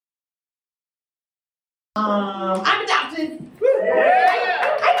I'm adopted.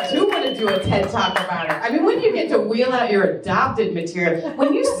 I do want to do a TED Talk about it. I mean, when you get to wheel out your adopted material,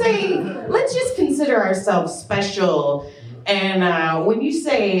 when you say, let's just consider ourselves special, and when you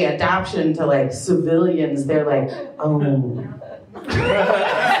say adoption to like civilians, they're like, oh.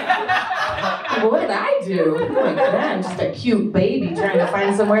 What did I do? Oh my God, I'm just a cute baby trying to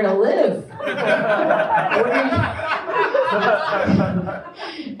find somewhere to live.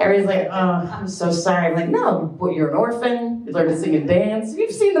 Everybody's like, oh, I'm so sorry. I'm like, no, what, you're an orphan? You learn to sing and dance?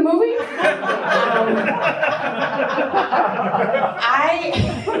 You've seen the movie? I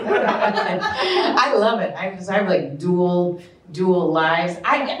love it. I have like dual lives.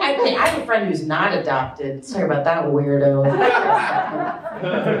 I have a friend who's not adopted. Sorry about that weirdo.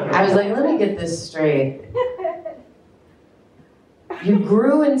 I was like, let me get this straight. You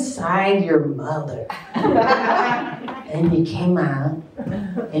grew inside your mother. And you came out,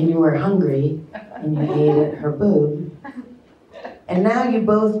 and you were hungry, and you ate at her boob. And now you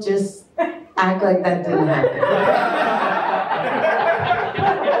both just act like that didn't happen.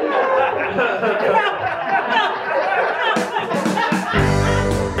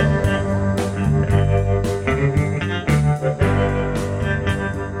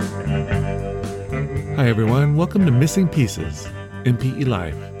 Hi everyone, welcome to Missing Pieces, MPE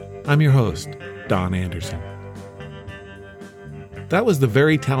Life. I'm your host, Don Anderson. That was the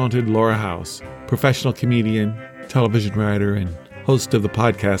very talented Laura House, professional comedian, television writer, and host of the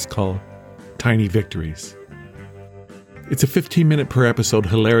podcast called Tiny Victories. It's a 15-minute per episode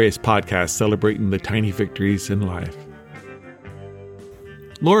hilarious podcast celebrating the tiny victories in life.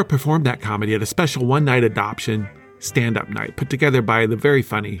 Laura performed that comedy at a special one-night adoption stand-up night put together by the very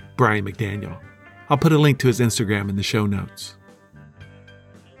funny Brian McDaniel. I'll put a link to his Instagram in the show notes.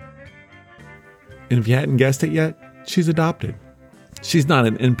 And if you hadn't guessed it yet, she's adopted. She's not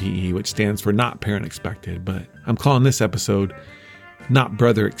an NPE, which stands for Not Parent Expected, but I'm calling this episode Not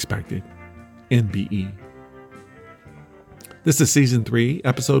Brother Expected, NBE. This is Season 3,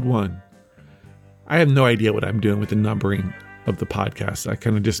 Episode 1. I have no idea what I'm doing with the numbering of the podcast. I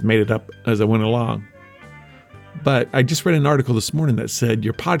kind of just made it up as I went along. But I just read an article this morning that said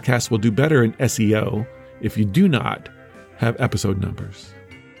your podcast will do better in SEO if you do not have episode numbers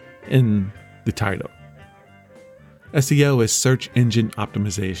in the title. SEO is search engine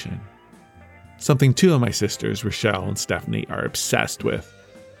optimization. Something two of my sisters, Rochelle and Stephanie, are obsessed with.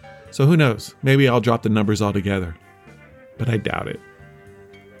 So who knows, maybe I'll drop the numbers altogether. But I doubt it.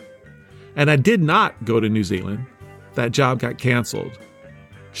 And I did not go to New Zealand. That job got canceled.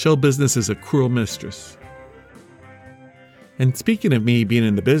 Show business is a cruel mistress. And speaking of me being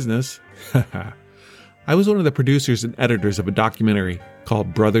in the business, I was one of the producers and editors of a documentary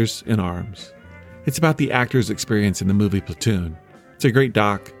called Brothers in Arms. It's about the actors' experience in the movie Platoon. It's a great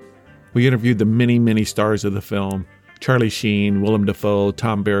doc. We interviewed the many, many stars of the film: Charlie Sheen, Willem Dafoe,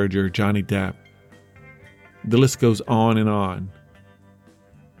 Tom Berenger, Johnny Depp. The list goes on and on.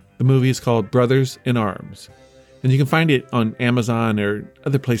 The movie is called Brothers in Arms, and you can find it on Amazon or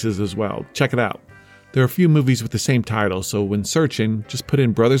other places as well. Check it out. There are a few movies with the same title, so when searching, just put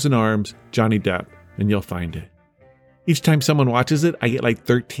in Brothers in Arms, Johnny Depp, and you'll find it. Each time someone watches it, I get like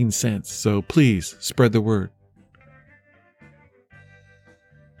 13 cents, so please spread the word.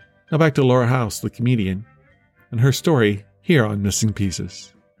 Now back to Laura House, the comedian, and her story here on Missing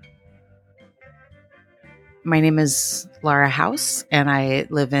Pieces. My name is Laura House, and I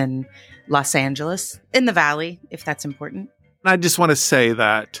live in Los Angeles, in the Valley, if that's important. I just want to say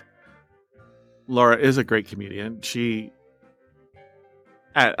that Laura is a great comedian.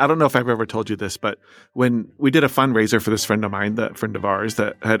 I don't know if I've ever told you this, but when we did a fundraiser for this friend of mine, that friend of ours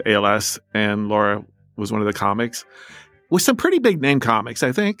that had ALS, and Laura was one of the comics, with some pretty big name comics,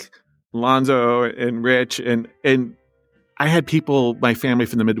 I think, Lonzo and Rich, and I had people, my family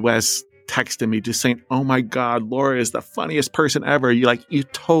from the Midwest, texting me just saying, "Oh my God, Laura is the funniest person ever. You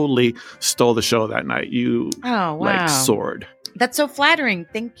totally stole the show that night. You soared." That's so flattering.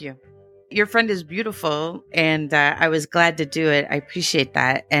 Thank you. Your friend is beautiful, and I was glad to do it. I appreciate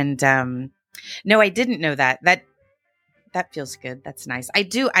that. And no, I didn't know that. That feels good. That's nice.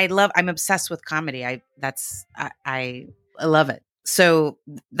 I'm obsessed with comedy. I love it. So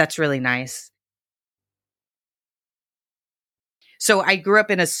that's really nice. So I grew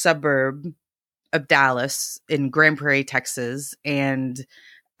up in a suburb of Dallas in Grand Prairie, Texas, and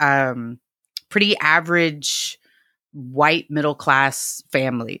pretty average white middle class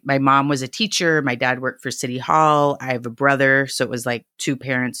family. My mom was a teacher. My dad worked for City Hall. I have a brother. So it was like 2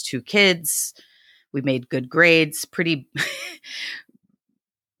 parents, 2 kids. We made good grades, pretty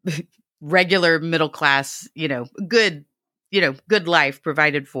regular middle class, good good life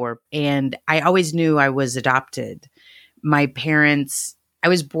provided for. And I always knew I was adopted. My parents, I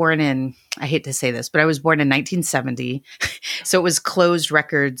was born in, I hate to say this, but I was born in 1970. So it was closed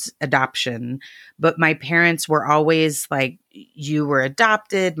records adoption. But my parents were always like, you were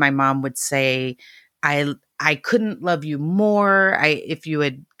adopted. My mom would say, I couldn't love you more. If you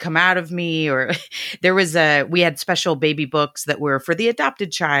had come out of me, or we had special baby books that were for the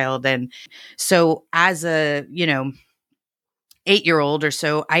adopted child. And so as a, 8-year-old or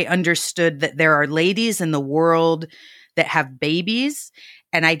so, I understood that there are ladies in the world that have babies.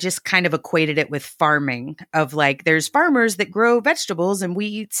 And I just kind of equated it with farming, of like, there's farmers that grow vegetables and we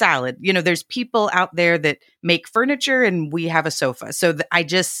eat salad. There's people out there that make furniture and we have a sofa. So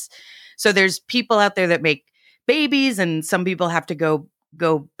so there's people out there that make babies, and some people have to go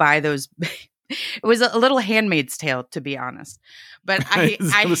buy those. It was a little Handmaid's Tale, to be honest. But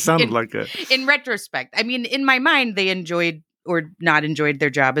it sounded like it. In retrospect, I mean, in my mind, they enjoyed or not enjoyed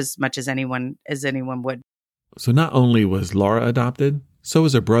their job as much as anyone would. So not only was Laura adopted, so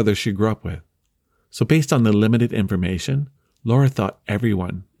was her brother she grew up with. So based on the limited information, Laura thought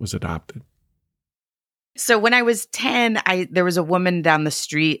everyone was adopted. So when I was 10, there was a woman down the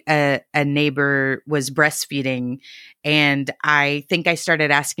street, a neighbor was breastfeeding, and I think I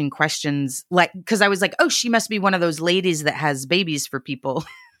started asking questions, like, because I was like, oh, she must be one of those ladies that has babies for people.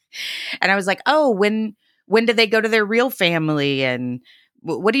 And I was like, oh, when do they go to their real family? And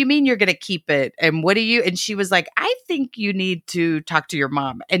what do you mean you're going to keep it? And and she was like, I think you need to talk to your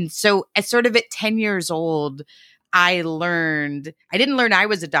mom. And so at 10 years old, I didn't learn I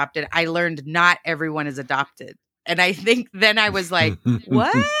was adopted. I learned not everyone is adopted. And I think then I was like,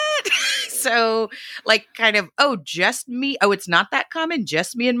 what? So like kind of, oh, just me. Oh, it's not that common.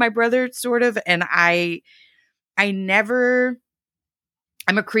 Just me and my brother, sort of. And I'm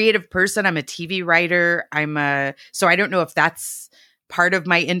a creative person. I'm a TV writer. So I don't know if that's part of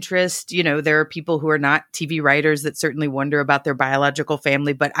my interest. There are people who are not TV writers that certainly wonder about their biological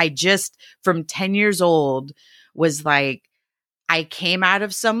family. But I just, from 10 years old, was like, I came out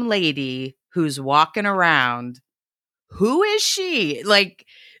of some lady who's walking around. Who is she? Like,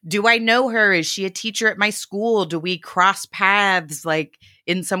 do I know her? Is she a teacher at my school? Do we cross paths like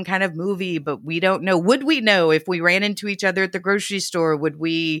in some kind of movie, but we don't know? Would we know if we ran into each other at the grocery store? Would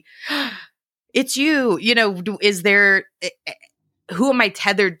we, it's you, is there, who am I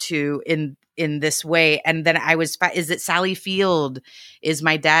tethered to in this way? And then is it Sally Field? Is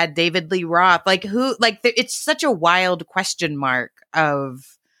my dad David Lee Roth? Like who, like it's such a wild question mark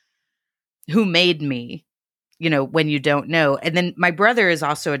of who made me, when you don't know. And then my brother is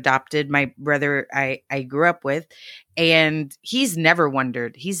also adopted. My brother I grew up with, and he's never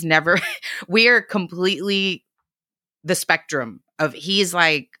wondered. We are completely the spectrum of, he's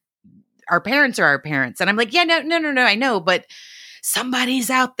like, our parents are our parents. And I'm like, yeah, no, I know, but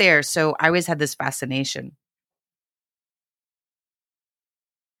somebody's out there. So I always had this fascination.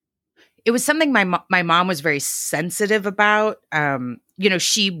 It was something my mom was very sensitive about.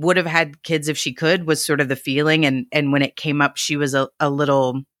 She would have had kids if she could, was sort of the feeling. And when it came up, she was a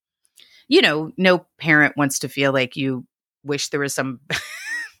little, no parent wants to feel like you wish there was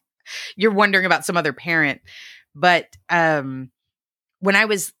you're wondering about some other parent. But when I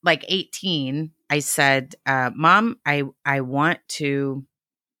was like 18, I said, Mom, I want to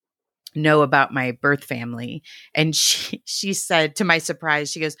know about my birth family. And she said, to my surprise,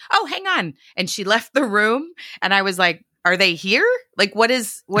 she goes, oh, hang on. And she left the room. And I was like, are they here? Like, what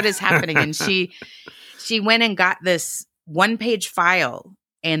is happening? And she went and got this 1-page file.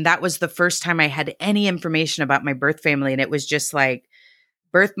 And that was the first time I had any information about my birth family. And it was just like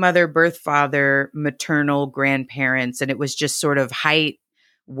birth mother, birth father, maternal grandparents. And it was just sort of height,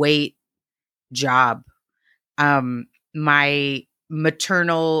 weight, job. My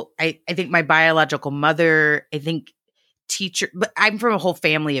maternal, I think my biological mother, I think teacher, but I'm from a whole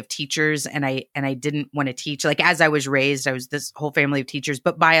family of teachers, and I didn't want to teach. Like, as I was raised, I was this whole family of teachers,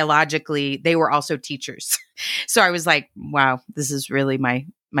 but biologically they were also teachers. So I was like, wow, this is really my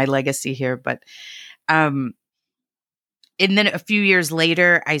legacy here. But and then a few years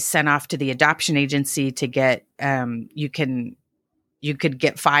later, I sent off to the adoption agency to get you could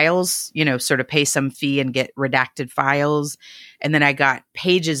get files, sort of pay some fee and get redacted files. And then I got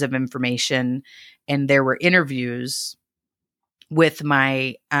pages of information, and there were interviews with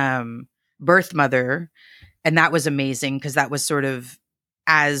my birth mother. And that was amazing, because that was sort of,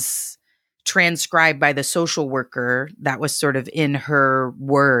 as transcribed by the social worker, that was sort of in her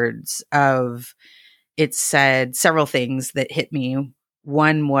words of, it said several things that hit me.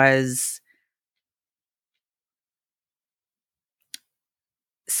 One was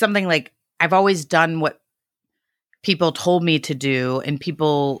something like, I've always done what people told me to do,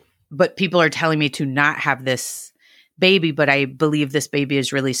 but people are telling me to not have this baby, but I believe this baby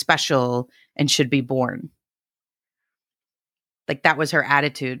is really special and should be born. Like that was her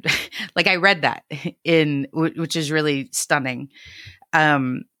attitude. Like I read that which is really stunning.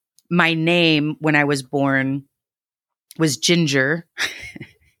 My name when I was born was Ginger.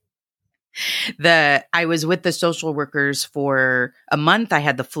 I was with the social workers for a month. I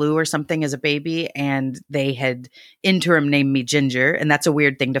had the flu or something as a baby, and they had interim named me Ginger. And that's a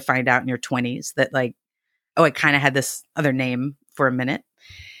weird thing to find out in your 20s that like, oh, I kind of had this other name for a minute.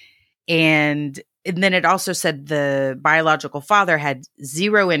 And then it also said the biological father had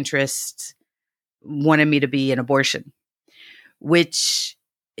zero interest, wanted me to be an abortion, which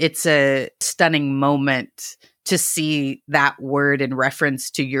it's a stunning moment to see that word in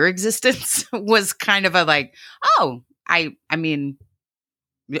reference to your existence was kind of a like, oh, I mean,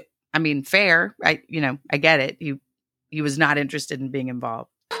 fair. I get it. He was not interested in being involved.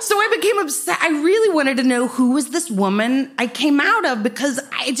 So I became upset. I really wanted to know who was this woman I came out of, because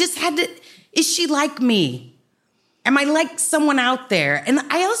I just had to, is she like me? Am I like someone out there? And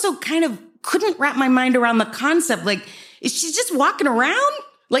I also kind of couldn't wrap my mind around the concept. Like, is she just walking around?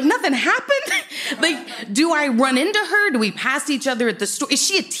 Like nothing happened? Like, do I run into her? Do we pass each other at the store? Is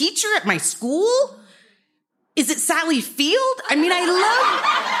she a teacher at my school? Is it Sally Field? I mean, I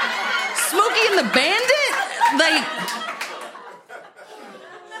love Smokey and the Bandit. Like,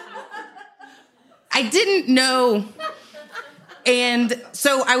 I didn't know. And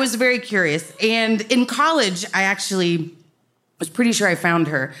so I was very curious. And in college, I actually was pretty sure I found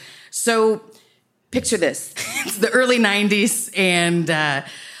her. So picture this. It's the early 90s, and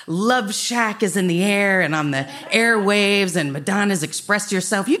Love Shack is in the air and on the airwaves, and Madonna's Express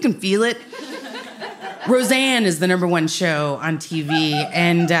Yourself. You can feel it. Roseanne is the #1 show on TV,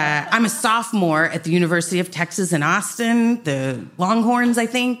 and I'm a sophomore at the University of Texas in Austin, the Longhorns, I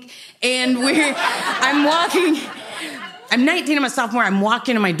think. And I'm 19, I'm a sophomore. I'm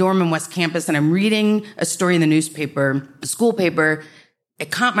walking to my dorm in West Campus, and I'm reading a story in the newspaper, the school paper. It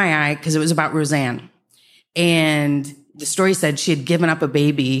caught my eye because it was about Roseanne. And the story said she had given up a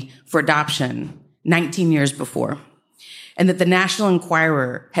baby for adoption 19 years before, and that the National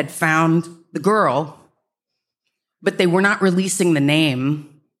Enquirer had found the girl, but they were not releasing the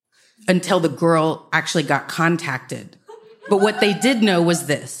name until the girl actually got contacted. But what they did know was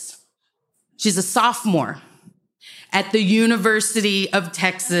this. She's a sophomore at the University of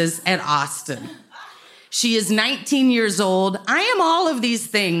Texas at Austin. She is 19 years old. I am all of these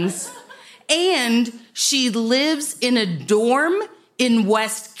things. And she lives in a dorm in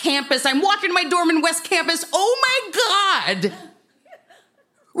West Campus. I'm walking to my dorm in West Campus. Oh my God.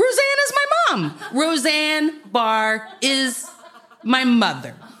 Roseanne is my mom. Roseanne Barr is my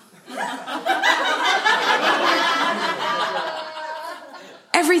mother.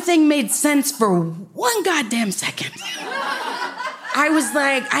 Everything made sense for one goddamn second. I was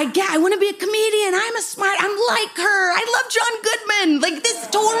like, I want to be a comedian. I'm like her. I love John Goodman. Like this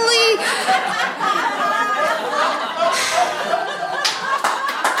totally.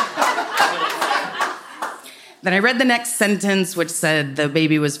 Then I read the next sentence, which said the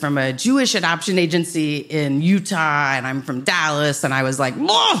baby was from a Jewish adoption agency in Utah, and I'm from Dallas. And I was like,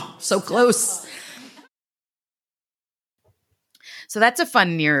 oh, so close. So that's a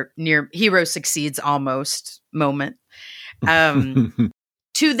fun near hero succeeds almost moment.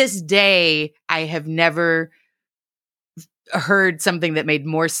 To this day, I have never heard something that made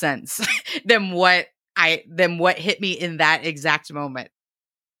more sense than what hit me in that exact moment.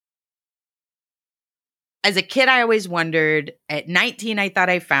 As a kid, I always wondered. At 19, I thought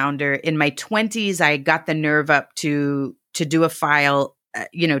I found her. In my 20s, I got the nerve up to do a file,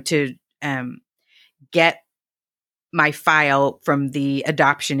 to get my file from the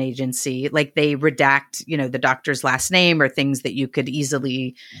adoption agency. Like they redact, the doctor's last name or things that you could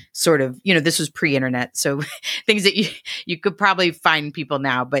easily sort of, this was pre-internet. So things that you could probably find people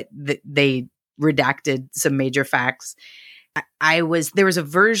now, but they redacted some major facts. There was a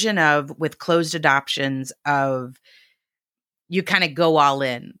version of, with closed adoptions, of you kind of go all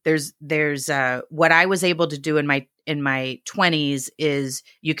in. There's what I was able to do in my 20s is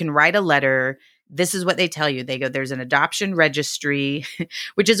you can write a letter. This is what they tell you. They go, there's an adoption registry,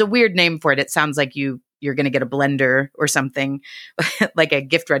 which is a weird name for it. It sounds like you're going to get a blender or something, like a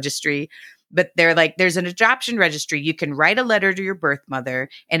gift registry. But they're like, there's an adoption registry. You can write a letter to your birth mother.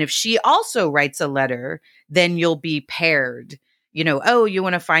 And if she also writes a letter, then you'll be paired. You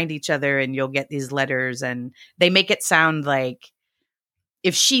want to find each other and you'll get these letters. And they make it sound like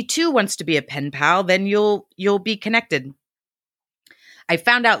if she too wants to be a pen pal, then you'll be connected. I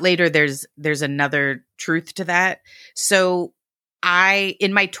found out later there's another truth to that. So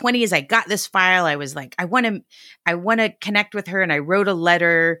in my 20s, I got this file. I was like, I want to connect with her. And I wrote a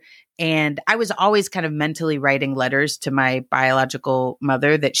letter, and I was always kind of mentally writing letters to my biological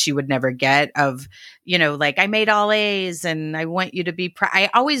mother that she would never get of, like, I made all A's and I want you to be proud. I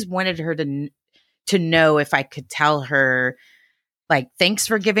always wanted her to know if I could tell her, like, thanks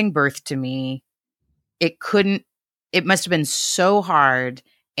for giving birth to me. It must have been so hard.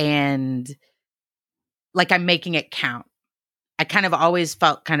 And like, I'm making it count. I kind of always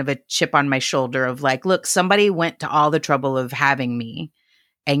felt kind of a chip on my shoulder of like, look, somebody went to all the trouble of having me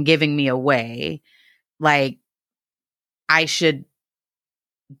and giving me away. Like, I should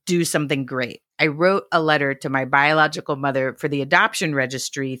do something great. I wrote a letter to my biological mother for the adoption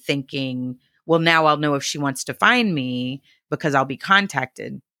registry thinking, well, now I'll know if she wants to find me because I'll be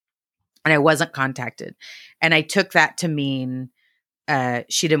contacted. And I wasn't contacted. And I took that to mean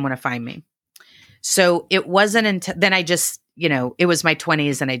she didn't want to find me. So it wasn't until then I just, it was my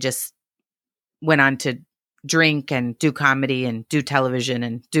 20s, and I just went on to drink and do comedy and do television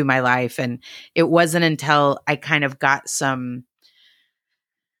and do my life. And it wasn't until I kind of got to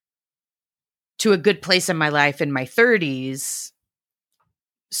a good place in my life in my 30s,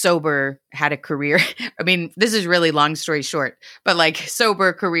 sober, had a career. I mean, this is really long story short, but like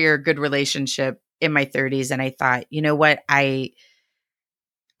sober, career, good relationship in my 30s. And I thought, you know what? I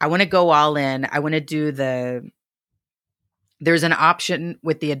want to go all in. I want to do there's an option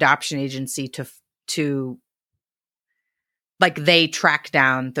with the adoption agency to like, they track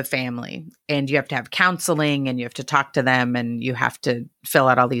down the family, and you have to have counseling, and you have to talk to them, and you have to fill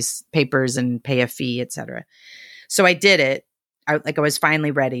out all these papers and pay a fee, etc. So I did it. I was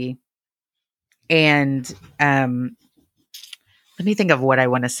finally ready. And let me think of what I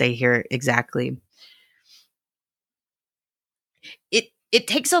want to say here exactly. It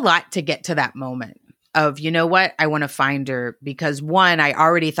takes a lot to get to that moment of, you know what, I want to find her, because one, I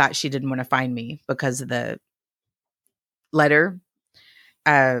already thought she didn't want to find me because of the letter,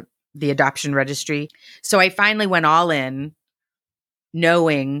 the adoption registry. So I finally went all in,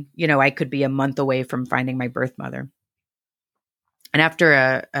 knowing, I could be a month away from finding my birth mother. And after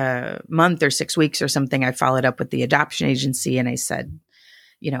a month or 6 weeks or something, I followed up with the adoption agency, and I said,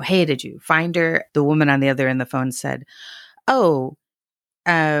 hey, did you find her? The woman on the other end of the phone said, oh,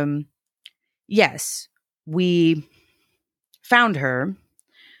 yes, we found her,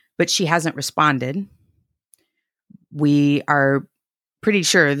 but she hasn't responded. We are pretty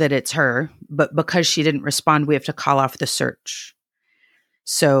sure that it's her, but because she didn't respond, we have to call off the search.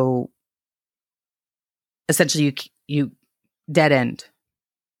 So essentially, you dead end.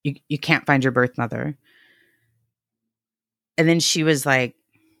 You can't find your birth mother. And then she was like,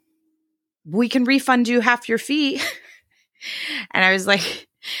 we can refund you half your fee. And I was like,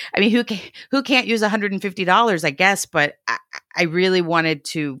 I mean, who can't use $150, I guess, but I really wanted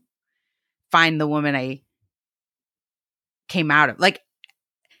to find the woman I came out of. Like,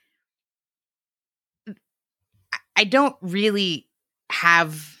 I don't really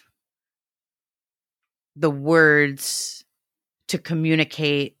have the words to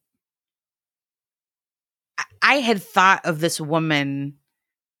communicate. I had thought of this woman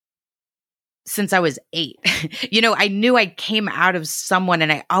since I was 8. I knew I came out of someone,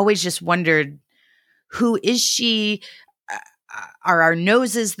 and I always just wondered, who is she? Are our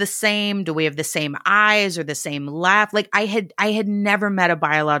noses the same? Do we have the same eyes or the same laugh? Like, I had never met a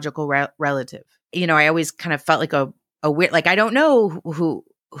biological relative. I always kind of felt like a weird, like, I don't know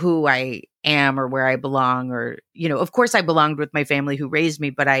who I am or where I belong, or, of course I belonged with my family who raised me,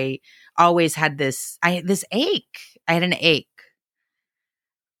 but I always had this ache. I had an ache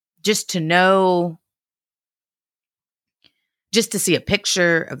just to know, just to see a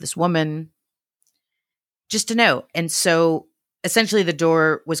picture of this woman, just to know. And so essentially the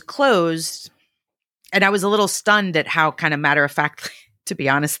door was closed, and I was a little stunned at how kind of matter of fact, to be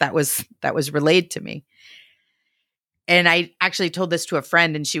honest, that was relayed to me. And I actually told this to a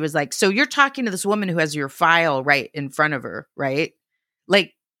friend, and she was like, so you're talking to this woman who has your file right in front of her, right?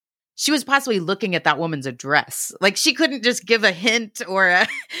 Like, she was possibly looking at that woman's address. Like, she couldn't just give a hint or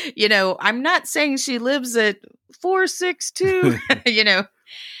I'm not saying she lives at 462,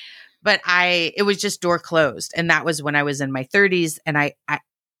 but it was just door closed. And that was when I was in my 30s. And I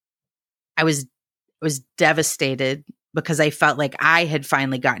was devastated because I felt like I had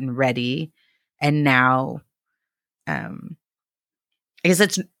finally gotten ready. And now, I guess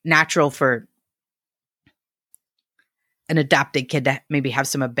it's natural for an adopted kid to maybe have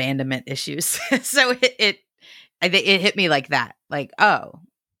some abandonment issues. So I think it hit me like that. Like, oh.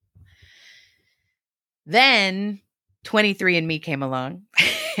 Then 23andMe came along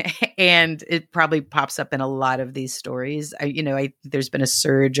and it probably pops up in a lot of these stories. There's been a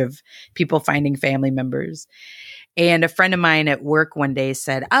surge of people finding family members. And a friend of mine at work one day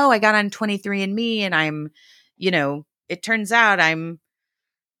said, "Oh, I got on 23andMe and it turns out I'm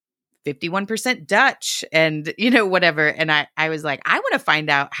 51% Dutch and, whatever." And I was like, I want to find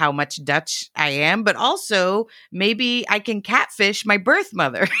out how much Dutch I am, but also maybe I can catfish my birth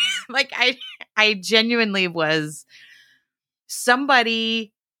mother. Like I genuinely was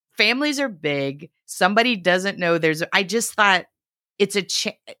families are big. Somebody doesn't know I just thought it's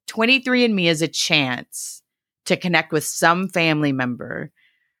 23andMe is a chance to connect with some family member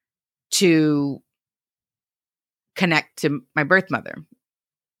to connect to my birth mother.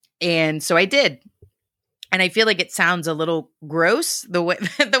 And so I did. And I feel like it sounds a little gross the way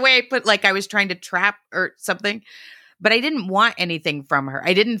I put, like I was trying to trap or something, but I didn't want anything from her.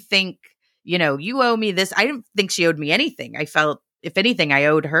 I didn't think, you owe me this. I didn't think she owed me anything. I felt, if anything, I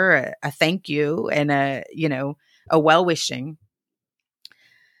owed her a thank you and a well-wishing.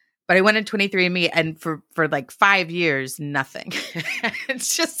 But I went in 23andMe and for like 5 years, nothing.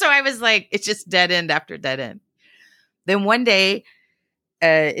 It's just, so I was like, it's just dead end after dead end. Then one day,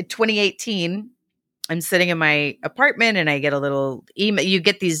 in 2018, I'm sitting in my apartment and I get a little email. You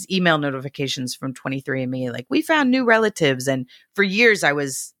get these email notifications from 23andMe, like, we found new relatives. And for years I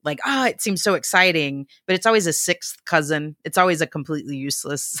was like, oh, it seems so exciting, but it's always a sixth cousin. It's always a completely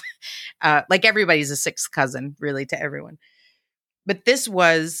useless, like everybody's a sixth cousin really to everyone. But this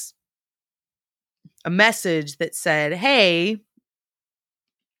was a message that said, "Hey,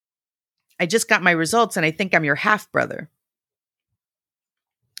 I just got my results and I think I'm your half brother."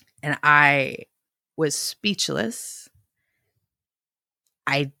 And I was speechless.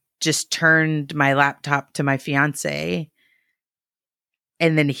 I just turned my laptop to my fiance,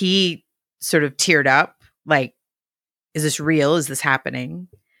 and then he sort of teared up, like, is this real? Is this happening?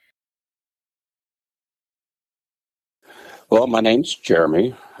 Well, my name's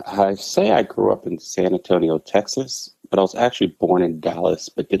Jeremy. I say I grew up in San Antonio, Texas, but I was actually born in Dallas,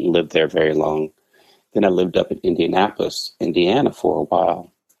 but didn't live there very long. Then I lived up in Indianapolis, Indiana for a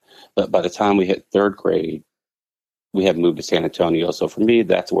while. But by the time we hit third grade, we had moved to San Antonio. So for me,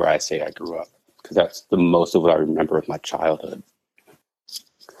 that's where I say I grew up, because that's the most of what I remember of my childhood.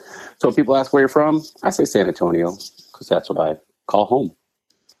 So when people ask where you're from, I say San Antonio, because that's what I call home.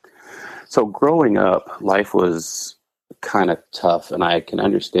 So growing up, life was kind of tough, and I can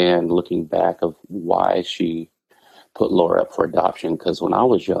understand looking back of why she put Laura up for adoption, because when I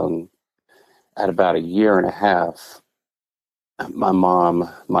was young, at about a year and a half, my mom,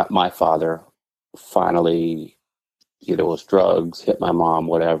 my father finally, it was drugs, hit my mom,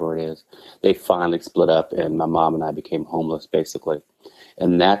 whatever it is. They finally split up and my mom and I became homeless basically.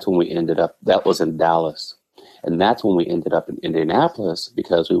 And that's when we ended up, that was in Dallas. And that's when we ended up in Indianapolis,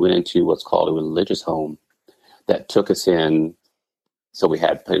 because we went into what's called a religious home that took us in. So we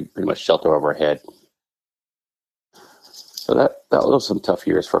had pretty much shelter over our head. So that was some tough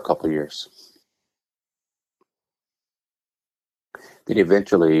years for a couple of years. Then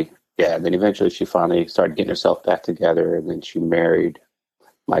eventually she finally started getting herself back together, and then she married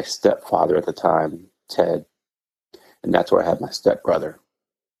my stepfather at the time, Ted. And that's where I had my stepbrother.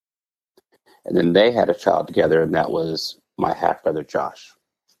 And then they had a child together, and that was my half brother, Josh.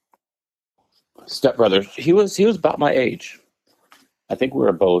 Stepbrother, he was about my age. I think we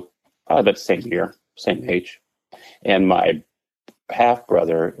were both probably about the same year, same age. And my half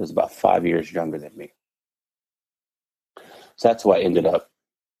brother is about 5 years younger than me. So that's why I ended up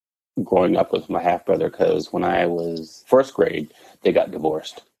growing up with my half brother, because when I was first grade, they got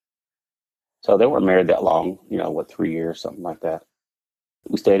divorced. So they weren't married that long, 3 years, something like that.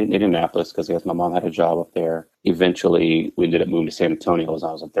 We stayed in Indianapolis because my mom had a job up there. Eventually, we ended up moving to San Antonio as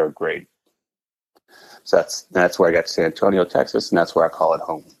I was in third grade. So that's where I got to San Antonio, Texas, and that's where I call it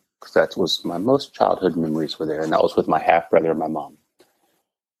home, because that was my most childhood memories were there, and that was with my half brother and my mom.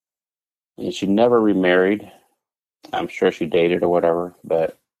 And she never remarried. I'm sure she dated or whatever,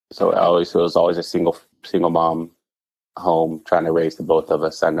 but so it was always a single mom home trying to raise the both of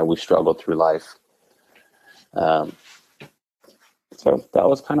us. I know we struggled through life. So that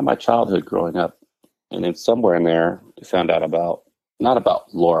was kind of my childhood growing up. And then somewhere in there, I found out not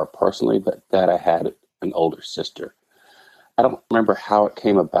about Laura personally, but that I had an older sister. I don't remember how it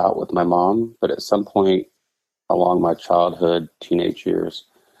came about with my mom, but at some point along my childhood, teenage years,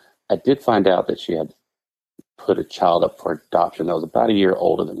 I did find out that she had put a child up for adoption that was about a year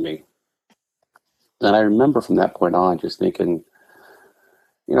older than me. And I remember from that point on just thinking,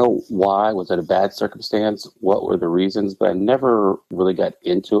 why? Was it a bad circumstance? What were the reasons? But I never really got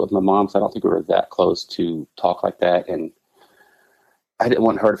into it with my mom, so I don't think we were that close to talk like that. And I didn't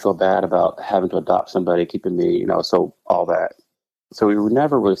want her to feel bad about having to adopt somebody, keeping me, so all that. So we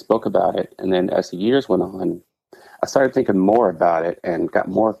never really spoke about it. And then as the years went on, I started thinking more about it and got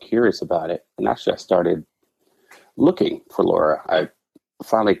more curious about it. And actually, I started looking for Laura. I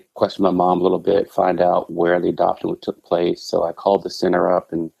finally questioned my mom a little bit, find out where the adoption took place. So I called the center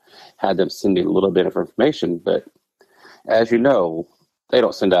up and had them send me a little bit of information. But as you know, they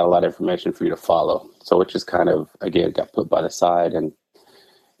don't send out a lot of information for you to follow. So it just kind of, again, got put by the side. And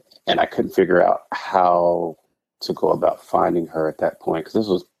I couldn't figure out how to go about finding her at that point, because this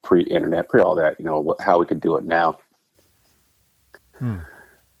was pre-internet, pre all that, how we could do it now.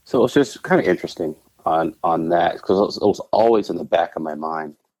 So it was just kind of interesting on that, because it was always in the back of my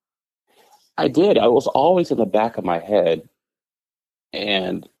mind. I was always in the back of my head,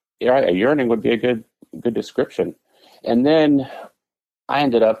 and a yearning would be a good description. And then I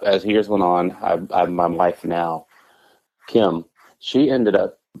ended up, as years went on, my wife now, Kim, she ended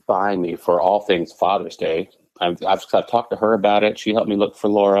up buying me for all things Father's Day. I've talked to her about it. She helped me look for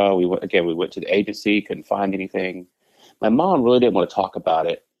Laura. We went to the agency, couldn't find anything. My mom really didn't want to talk about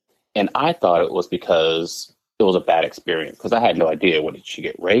it. And I thought it was because it was a bad experience, because I had no idea. Did she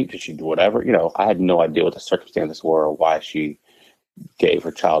get raped? Did she do whatever? I had no idea what the circumstances were or why she gave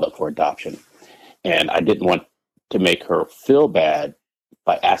her child up for adoption. And I didn't want to make her feel bad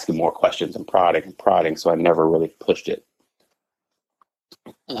by asking more questions and prodding. So I never really pushed it.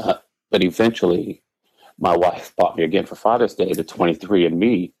 But eventually, my wife bought me again for Father's Day the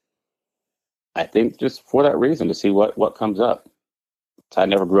 23andMe. I think just for that reason, to see what comes up. So I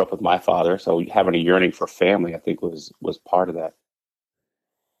never grew up with my father, so having a yearning for family, I think, was part of that.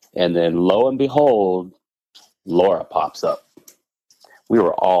 And then lo and behold, Laura pops up. We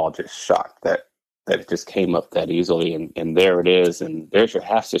were all just shocked that it just came up that easily, and there it is, and there's your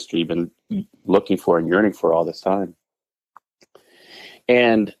half sister you've been looking for and yearning for all this time.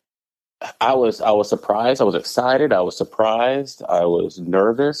 And I was surprised. I was excited. I was surprised. I was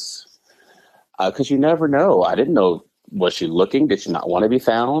nervous, because you never know. I didn't know, was she looking? Did she not want to be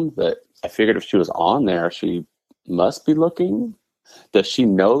found? But I figured if she was on there, she must be looking. Does she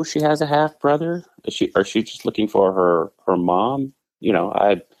know she has a half brother? Is she just looking for her mom? I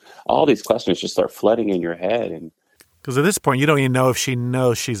had all these questions just start flooding in your head, and because at this point you don't even know if she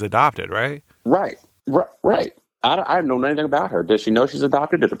knows she's adopted, right? Right. I don't know anything about her. Does she know she's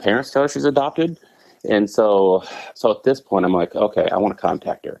adopted? Did her parents tell her she's adopted? And so at this point, I'm like, okay, I want to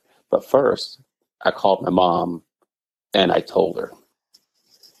contact her. But first, I called my mom and I told her.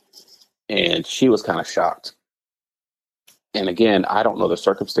 And she was kind of shocked. And again, I don't know the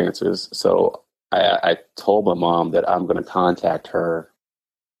circumstances. So I told my mom that I'm going to contact her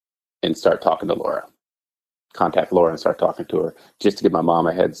and start talking to Laura. Contact Laura and start talking to her, just to give my mom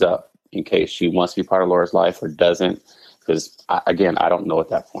a heads up in case she wants to be part of Laura's life or doesn't. Because I don't know at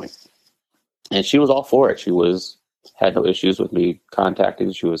that point. And she was all for it. She had no issues with me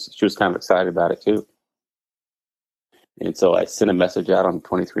contacting. She was kind of excited about it too. And so I sent a message out on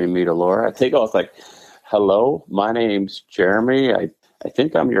 23andMe to Laura. I think I was like, hello, my name's Jeremy. I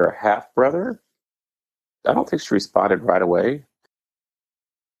think I'm your half brother. I don't think she responded right away.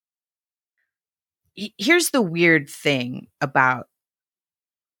 Here's the weird thing about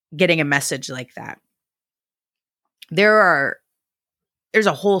getting a message like that. There's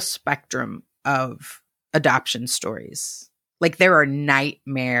a whole spectrum of adoption stories. Like, there are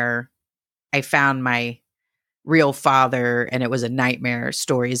nightmare, I found my real father and it was a nightmare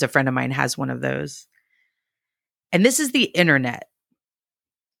stories. A friend of mine has one of those. And this is the internet.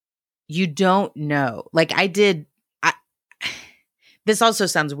 You don't know. Like, this also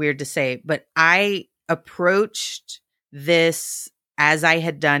sounds weird to say, but I approached this as I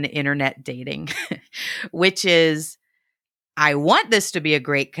had done internet dating, which is, I want this to be a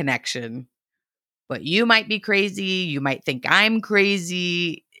great connection, but you might be crazy. You might think I'm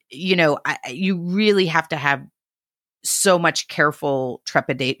crazy. You really have to have so much careful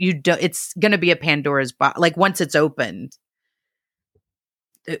trepidation. It's going to be a Pandora's box. Like, once it's opened,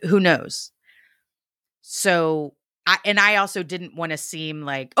 who knows? So I also didn't want to seem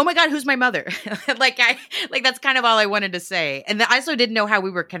like, oh my God, who's my mother? like that's kind of all I wanted to say. And I also didn't know how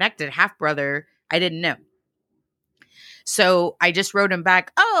we were connected. Half brother, I didn't know. So I just wrote him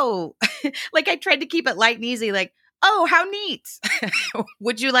back, oh, like I tried to keep it light and easy, like, oh, how neat.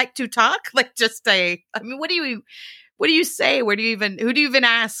 Would you like to talk? Like, what do you say? Who do you even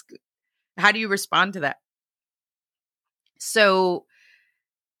ask? How do you respond to that? So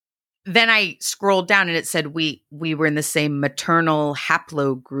then I scrolled down and it said we were in the same maternal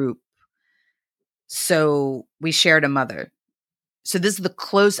haplogroup. So we shared a mother. So this is the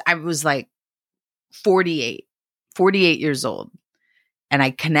close. I was like 48 years old. And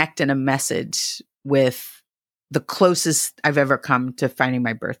I connect in a message with the closest I've ever come to finding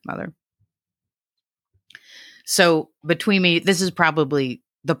my birth mother. So between me, this is probably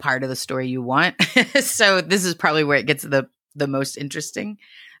the part of the story you want. So this is probably where it gets the most interesting.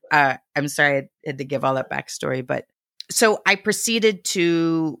 I'm sorry I had to give all that backstory, but so I proceeded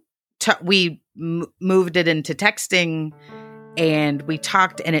to we moved it into texting and we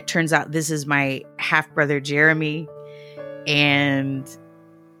talked, and it turns out this is my half brother, Jeremy. And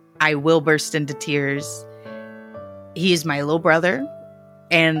I will burst into tears. He is my little brother.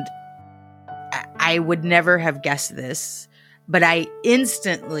 And I would never have guessed this, but I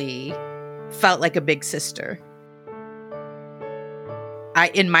instantly felt like a big sister.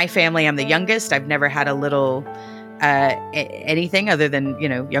 In my family, I'm the youngest. I've never had a little anything other than,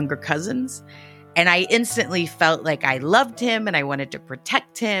 younger cousins. And I instantly felt like I loved him and I wanted to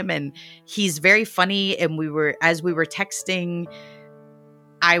protect him. And he's very funny. And as we were texting,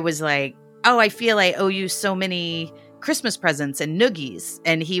 I was like, oh, I feel I owe you so many Christmas presents and noogies.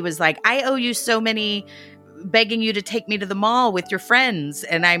 And he was like, I owe you so many, begging you to take me to the mall with your friends.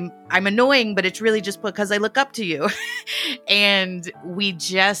 And I'm annoying, but it's really just because I look up to you. And we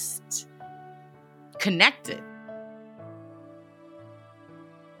just connected.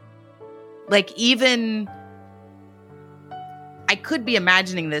 Like, even I could be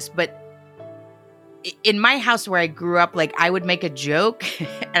imagining this, but in my house where I grew up, like, I would make a joke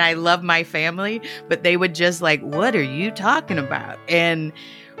and I love my family, but they would just like, what are you talking about? And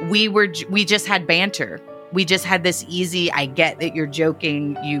we just had banter. We just had this easy, I get that you're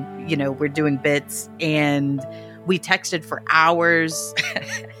joking. We're doing bits, and we texted for hours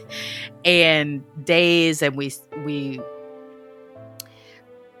and days. And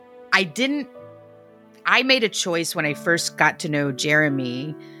I made a choice when I first got to know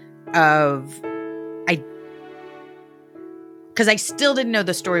Jeremy because I still didn't know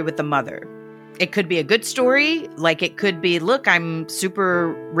the story with the mother. It could be a good story. Like, it could be, look, I'm super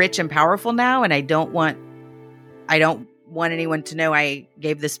rich and powerful now, and I don't want anyone to know I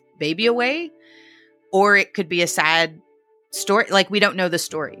gave this baby away. Or it could be a sad story. Like, we don't know the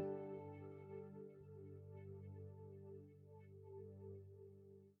story.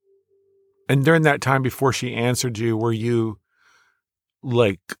 And during that time before she answered you, were you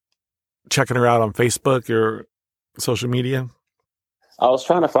like checking her out on Facebook or social media? I was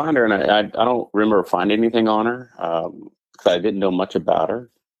trying to find her, and I don't remember finding anything on her because I didn't know much about her.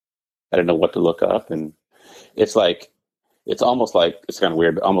 I didn't know what to look up, and it's almost like, it's kind of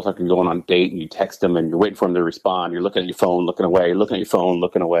weird, but almost like you're going on a date and you text them and you're waiting for them to respond. You're looking at your phone, looking away. You're looking at your phone,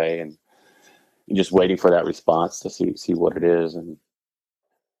 looking away, and you're just waiting for that response to see what it is. And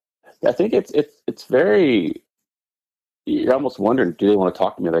I think it's very. You're almost wondering, do they want to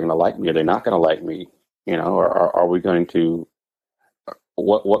talk to me? Are they going to like me? Are they not going to like me? Or are we going to?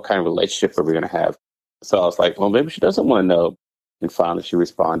 What kind of relationship are we going to have? So I was like, well, maybe she doesn't want to know. And finally, she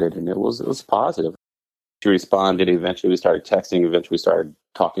responded, and it was positive. She responded. Eventually, we started texting. Eventually, we started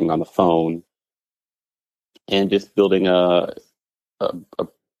talking on the phone, and just building a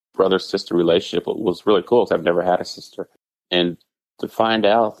brother-sister relationship. It was really cool because I've never had a sister, and to find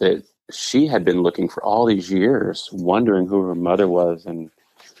out that she had been looking for all these years, wondering who her mother was, and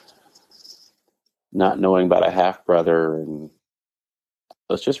not knowing about a half brother, and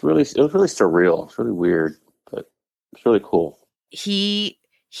it was really surreal. It's really weird, but it's really cool. He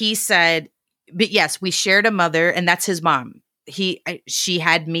said, but yes, we shared a mother, and that's his mom. She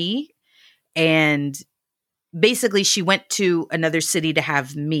had me, and basically she went to another city to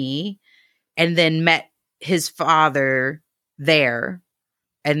have me, and then met his father there,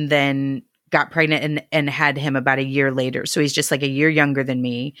 and then got pregnant and had him about a year later. So he's just like a year younger than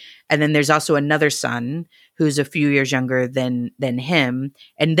me. And then there's also another son who's a few years younger than him.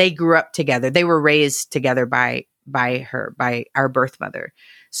 And they grew up together. They were raised together by our birth mother.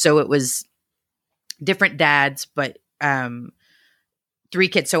 So it was different dads, but 3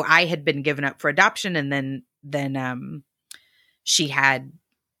 kids. So I had been given up for adoption, and then she had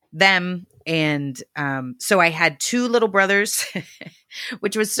them. And so I had 2 little brothers,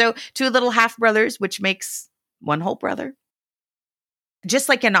 which was 2 little half brothers, which makes 1 whole brother. Just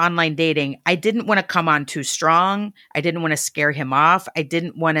like in online dating, I didn't want to come on too strong. I didn't want to scare him off. I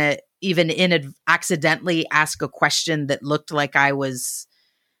didn't want to even accidentally ask a question that looked like I was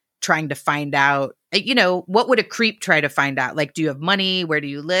trying to find out, what would a creep try to find out? Like, do you have money? Where do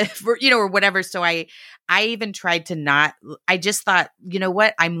you live? Or whatever. So I I even tried to not, I just thought, you know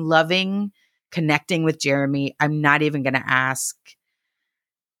what? I'm loving connecting with Jeremy. I'm not even going to ask.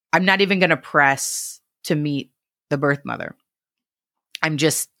 I'm not even going to press to meet the birth mother. I'm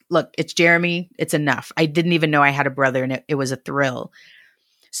just, look, it's Jeremy. It's enough. I didn't even know I had a brother, and it was a thrill.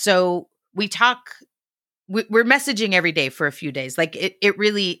 So we talk, we're messaging every day for a few days. Like it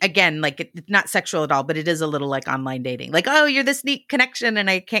really, again, like it's not sexual at all, but it is a little like online dating. Like, oh, you're this neat connection and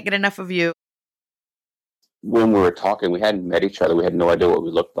I can't get enough of you. When we were talking, we hadn't met each other. We had no idea what we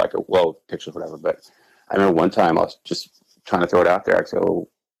looked like, or well, pictures, whatever. But I remember one time I was just trying to throw it out there.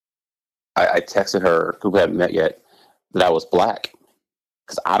 I texted her, who we hadn't met yet, that I was Black.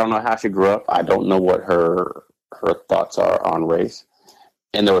 Because I don't know how she grew up. I don't know what her thoughts are on race.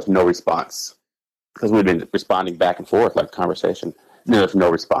 And there was no response. Because we'd been responding back and forth, like conversation. And there was no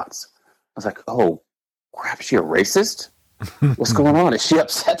response. I was like, oh, crap, is she a racist? What's going on? Is she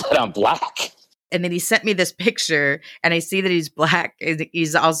upset that I'm Black? And then he sent me this picture, and I see that he's Black.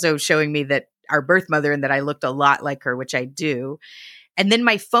 He's also showing me that our birth mother and that I looked a lot like her, which I do. And then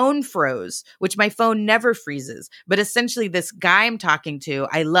my phone froze, which my phone never freezes. But essentially this guy I'm talking to,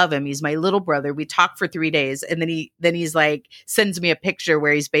 I love him. He's my little brother. We talked for 3 days. And then he's like, sends me a picture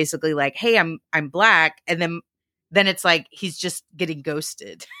where he's basically like, hey, I'm Black. And then it's like, he's just getting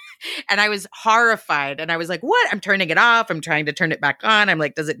ghosted. And I was horrified. And I was like, what? I'm turning it off. I'm trying to turn it back on. I'm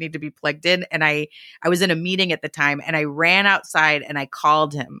like, does it need to be plugged in? And I was in a meeting at the time, and I ran outside and I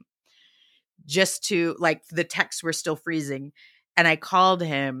called him just to, like, the texts were still freezing. And I called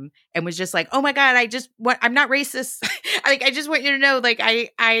him and was just like, oh my God, I'm not racist. I just want you to know, like,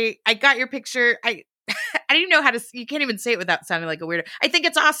 I got your picture. I don't even know how to, you can't even say it without sounding like a weirdo. I think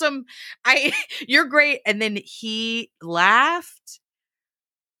it's awesome. You're great. And then he laughed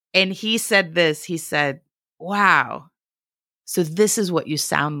and he said this, he said, wow, so this is what you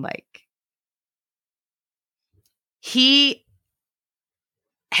sound like. He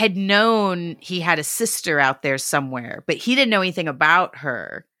had known he had a sister out there somewhere, but he didn't know anything about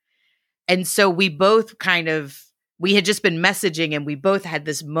her. And so we both we had just been messaging, and we both had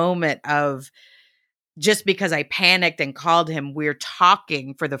this moment of, just because I panicked and called him, we're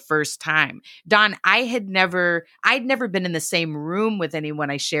talking for the first time. Don, I'd never been in the same room with anyone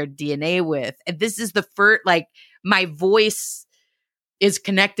I shared DNA with. And this is the first, like, my voice is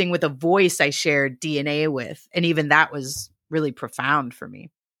connecting with a voice I shared DNA with. And even that was really profound for me.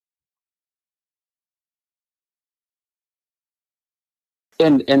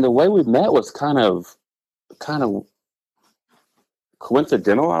 And the way we met was kind of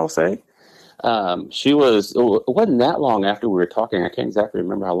coincidental, I'll say. It wasn't that long after we were talking. I can't exactly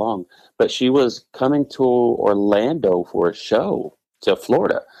remember how long, but she was coming to Orlando for a show, to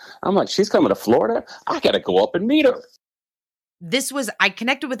Florida. I'm like, she's coming to Florida? I got to go up and meet her. I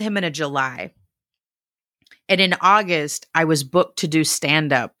connected with him in July. And in August, I was booked to do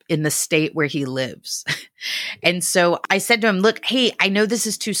stand-up in the state where he lives. And so I said to him, look, hey, I know this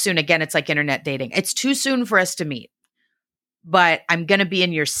is too soon. Again, it's like internet dating. It's too soon for us to meet, but I'm going to be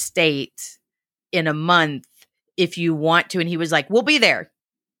in your state in a month if you want to. And he was like, we'll be there.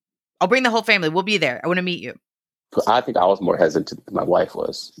 I'll bring the whole family. We'll be there. I want to meet you. I think I was more hesitant than my wife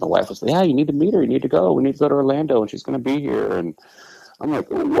was. My wife was like, yeah, you need to meet her. You need to go. We need to go to Orlando, and she's going to be here. And I'm like,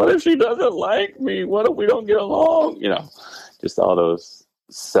 what if she doesn't like me? What if we don't get along? You know, just all those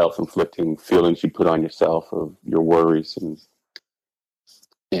self-inflicting feelings you put on yourself of your worries.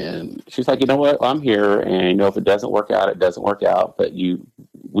 And she's like, you know what? I'm here. And, you know, if it doesn't work out, it doesn't work out. But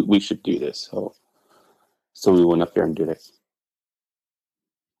we should do this. So we went up there and did it.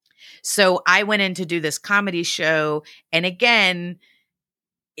 So I went in to do this comedy show. And again,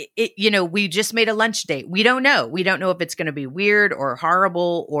 we just made a lunch date. We don't know. We don't know if it's going to be weird or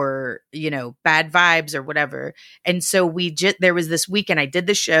horrible or, bad vibes or whatever. And so there was this weekend I did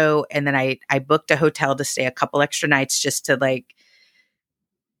the show, and then I booked a hotel to stay a couple extra nights just to, like,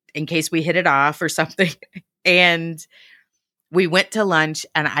 in case we hit it off or something. And we went to lunch,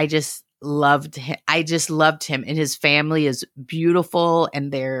 and I just loved him. And his family is beautiful,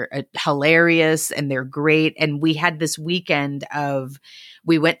 and they're hilarious, and they're great. And we had this weekend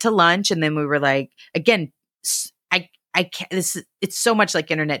we went to lunch, and then we were like, again, I can't, it's so much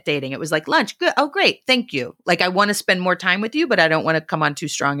like internet dating. It was like, lunch, good. Oh, great. Thank you. Like, I want to spend more time with you, but I don't want to come on too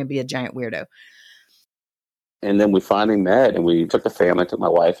strong and be a giant weirdo. And then we finally met, and we took the family, took my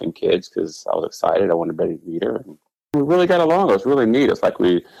wife and kids, because I was excited. I wanted to meet her. And we really got along. It was really neat. It was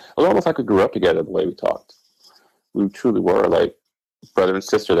almost like we grew up together the way we talked. We truly were like brother and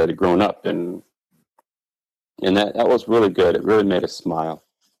sister that had grown up, and that was really good. It really made us smile.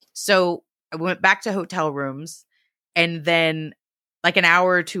 So I went back to hotel rooms, and then like an hour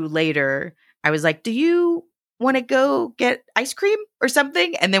or two later, I was like, do you want to go get ice cream or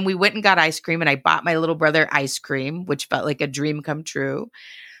something? And then we went and got ice cream, and I bought my little brother ice cream, which felt like a dream come true.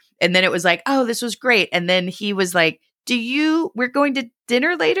 And then it was like, oh, this was great. And then he was like, we're going to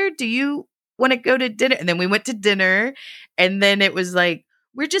dinner later. Do you want to go to dinner? And then we went to dinner. And then it was like,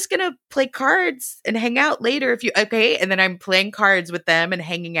 we're just going to play cards and hang out later if you, okay. And then I'm playing cards with them and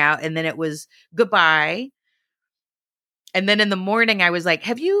hanging out. And then it was goodbye. And then in the morning, I was like,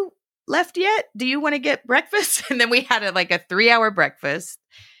 have you left yet? Do you want to get breakfast? And then we had a 3-hour breakfast.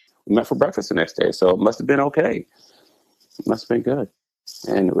 We met for breakfast the next day. So it must have been okay. It must have been good.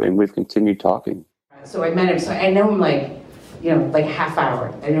 And we've continued talking. So I met him. So I know him like half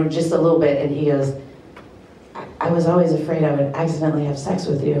hour. I know just a little bit. And he goes, I was always afraid I would accidentally have sex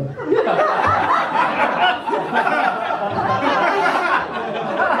with you.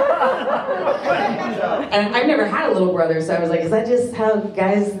 And I've never had a little brother, so I was like, is that just how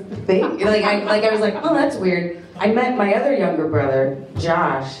guys think? I was like, oh, that's weird. I met my other younger brother,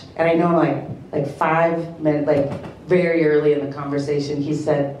 Josh, and I know him like 5 minutes, very early in the conversation, he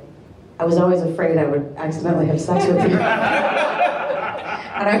said, I was always afraid I would accidentally have sex with you.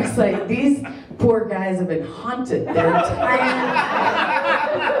 And I was like, these poor guys have been haunted their entire...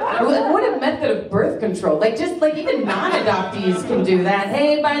 What a method of birth control. Even non-adoptees can do that.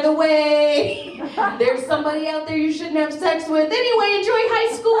 Hey, by the way, there's somebody out there you shouldn't have sex with. Anyway, enjoy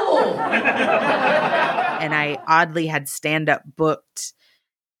high school. And I oddly had stand-up booked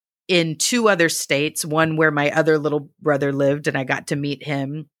in 2 other states, one where my other little brother lived and I got to meet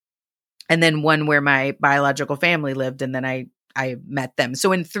him, and then one where my biological family lived, and then I met them.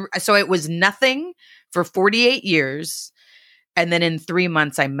 So so it was nothing for 48 years. And then in 3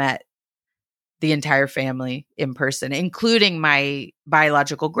 months, I met the entire family in person, including my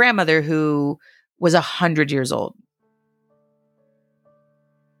biological grandmother, who was 100 years old.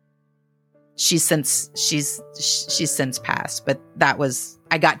 She's since passed, but that was,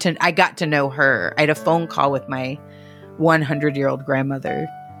 I got to know her. I had a phone call with my 100-year-old grandmother,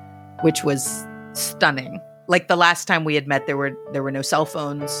 which was stunning. Like the last time we had met, there were no cell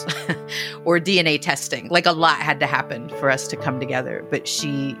phones or DNA testing. Like a lot had to happen for us to come together. But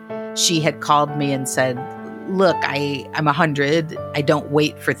she had called me and said, look, I'm 100. I don't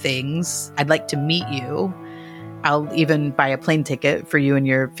wait for things. I'd like to meet you. I'll even buy a plane ticket for you and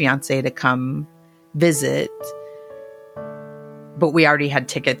your fiance to come visit. But we already had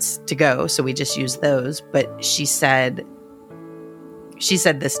tickets to go, so we just used those. But she said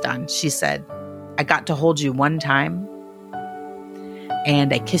this, Don. She said, I got to hold you one time,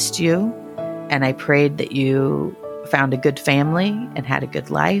 and I kissed you, and I prayed that you found a good family and had a good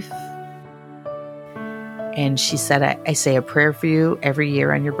life. And she said, I say a prayer for you every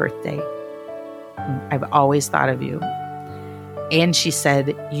year on your birthday. I've always thought of you. And she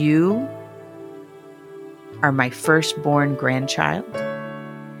said, you are my firstborn grandchild.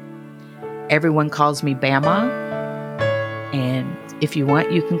 Everyone calls me Bama. And if you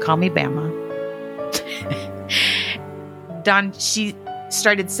want, you can call me Bama. Don, she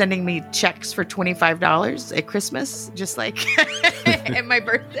started sending me checks for $25 at Christmas, just like at my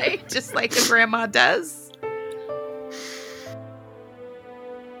birthday, just like a grandma does.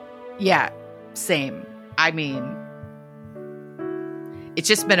 Yeah, same. I mean, it's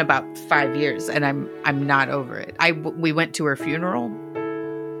just been about 5 years, and I'm not over it. We went to her funeral.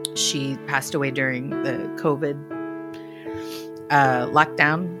 She passed away during the COVID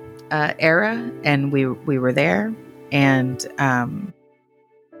lockdown era, and we were there. And I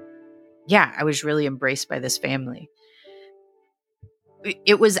was really embraced by this family.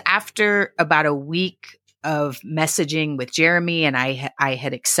 It was after about a week of messaging with Jeremy, and I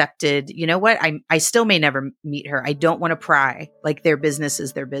had accepted, you know what, I still may never meet her. I don't want to pry. Like, their business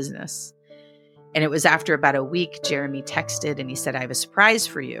is their business. And it was after about a week, Jeremy texted and he said, I have a surprise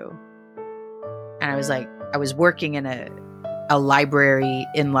for you. And I was like, I was working in a library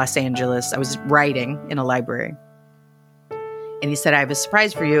in Los Angeles. I was writing in a library. And he said, I have a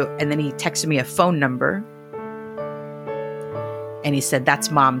surprise for you. And then he texted me a phone number. And he said,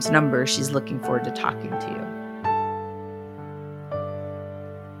 that's Mom's number. She's looking forward to talking to you.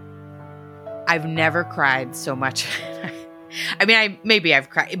 I've never cried so much. I mean, maybe I've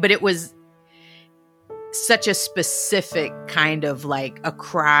cried, but it was such a specific kind of like a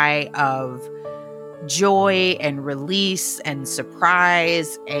cry of joy and release and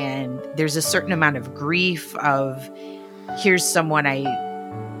surprise. And there's a certain amount of grief of, here's someone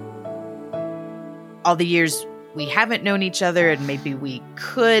all the years we haven't known each other and maybe we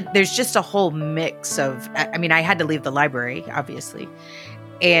could. There's just a whole mix of, I mean, I had to leave the library, obviously.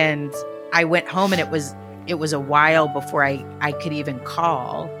 And I went home, and it was a while before I could even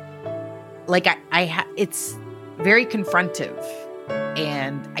call. like it's very confrontive,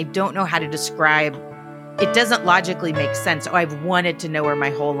 and I don't know how to describe. It doesn't logically make sense. Oh, I've wanted to know her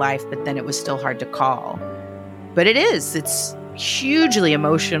my whole life, but then it was still hard to call. But it is. It's hugely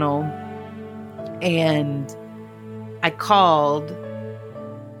emotional. And I called.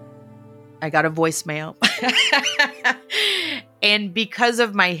 I got a voicemail. And because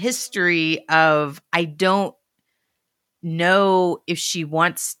of my history of, I don't know if she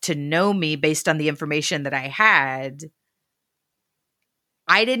wants to know me based on the information that I had,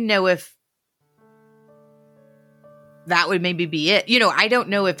 I didn't know if that would maybe be it. I don't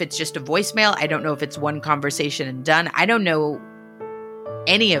know if it's just a voicemail. I don't know if it's one conversation and done. I don't know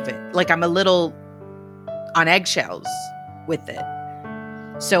any of it. Like, I'm a little on eggshells with it.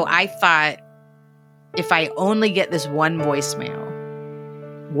 So I thought, if I only get this one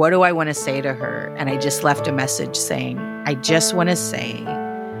voicemail, what do I want to say to her? And I just left a message saying, I just want to say,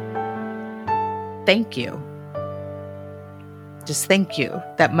 thank you. Just thank you.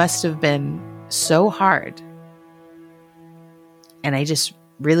 That must have been so hard. And I just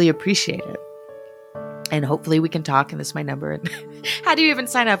really appreciate it. And hopefully we can talk, and this is my number. And how do you even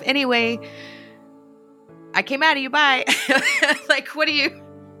sign up? Anyway, I came out of you. Bye. Like,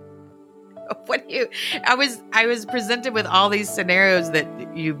 I was presented with all these scenarios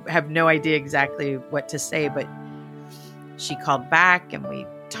that you have no idea exactly what to say, but she called back and we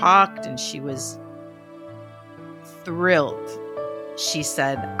talked, and she was thrilled. She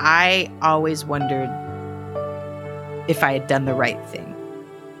said, I always wondered if I had done the right thing.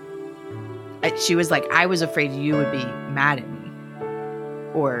 She was like, I was afraid you would be mad at me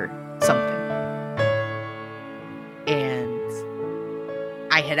or something. And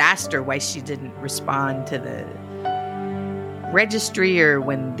I had asked her why she didn't respond to the registry or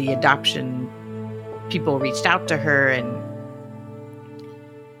when the adoption people reached out to her. And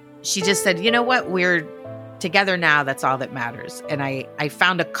she just said, you know what, we're together now. That's all that matters. And I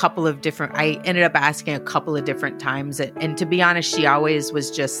found I ended up asking a couple of different times. And to be honest, she always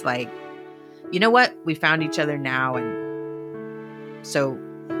was just like, you know what, we found each other now. And so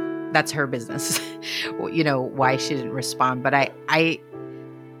that's her business, why she didn't respond. But I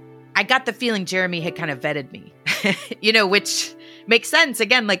got the feeling Jeremy had kind of vetted me, which makes sense.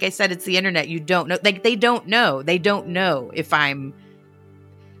 Again, like I said, it's the internet. You don't know, like they don't know if I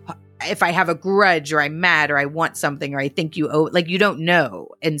have a grudge or I'm mad or I want something or I think you owe, like, you don't know.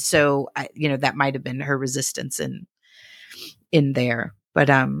 And so, that might've been her resistance in there, but,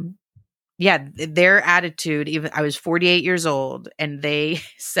 yeah, their attitude, even I was 48 years old and they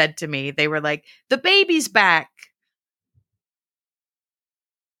said to me, they were like, the baby's back.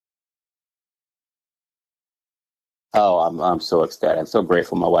 Oh, I'm so ecstatic. I'm so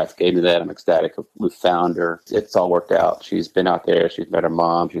grateful my wife gave me that. I'm ecstatic we found her. It's all worked out. She's been out there. She's met her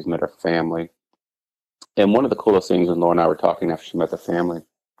mom. She's met her family. And one of the coolest things when Laura and I were talking after she met the family,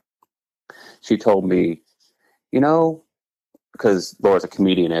 she told me, because Laura's a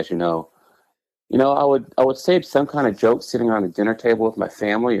comedian, as you know, I would say some kind of joke sitting around the dinner table with my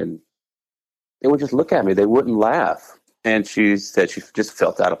family, and they would just look at me. They wouldn't laugh. And she said she just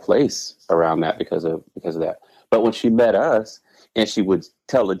felt out of place around that because of that. But when she met us and she would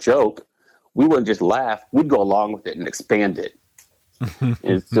tell a joke, we wouldn't just laugh. We'd go along with it and expand it.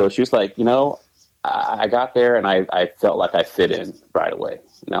 And so she was like, I got there and I felt like I fit in right away.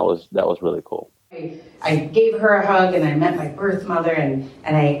 And that was really cool. I gave her a hug and I met my birth mother and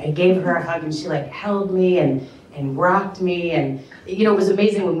I gave her a hug and she held me and rocked me. And, it was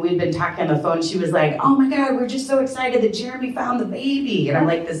amazing when we'd been talking on the phone. She was like, oh my God, we're just so excited that Jeremy found the baby. And I'm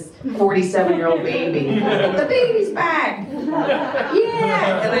like this 47-year-old baby. The baby's back.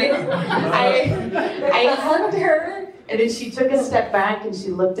 Yeah. And I hugged her and then she took a step back and she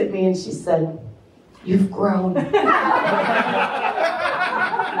looked at me and she said, you've grown.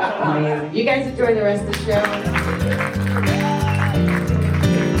 Amazing. You guys enjoy the rest of the show.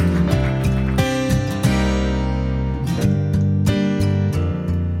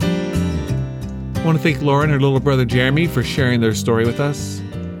 I want to thank Laura and her little brother Jeremy for sharing their story with us.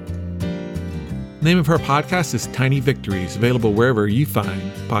 The name of her podcast is Tiny Victories, available wherever you find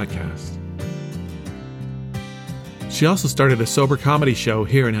podcasts. She also started a sober comedy show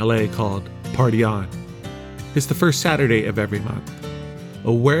here in LA called Party On. It's the first Saturday of every month.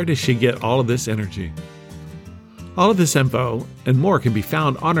 Well, where does she get all of this energy? All of this info and more can be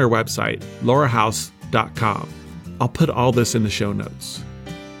found on her website, laurahouse.com. I'll put all this in the show notes.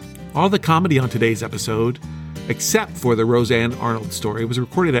 All the comedy on today's episode, except for the Roseanne Arnold story, was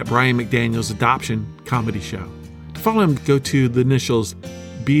recorded at Brian McDaniel's adoption comedy show. To follow him, go to the initials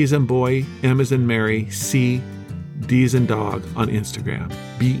B as in boy, M as in Mary, C, D as in dog on Instagram,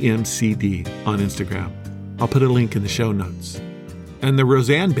 BMCD on Instagram. I'll put a link in the show notes. And the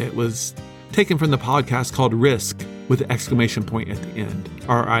Roseanne bit was taken from the podcast called Risk with an exclamation point at the end,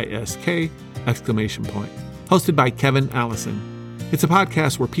 RISK, exclamation point, hosted by Kevin Allison. It's a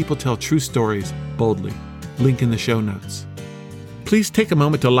podcast where people tell true stories boldly. Link in the show notes. Please take a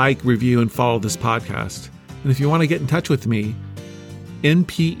moment to like, review, and follow this podcast. And if you want to get in touch with me,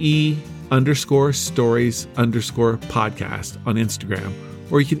 NPE_stories_podcast on Instagram,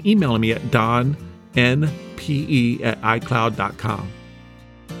 or you can email me at donnpe@icloud.com.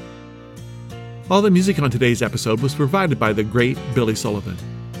 All the music on today's episode was provided by the great Billy Sullivan,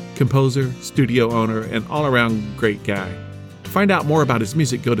 composer, studio owner, and all-around great guy. To find out more about his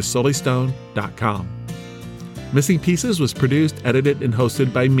music, go to solistone.com. Missing Pieces was produced, edited, and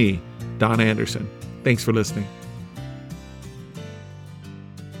hosted by me, Don Anderson. Thanks for listening.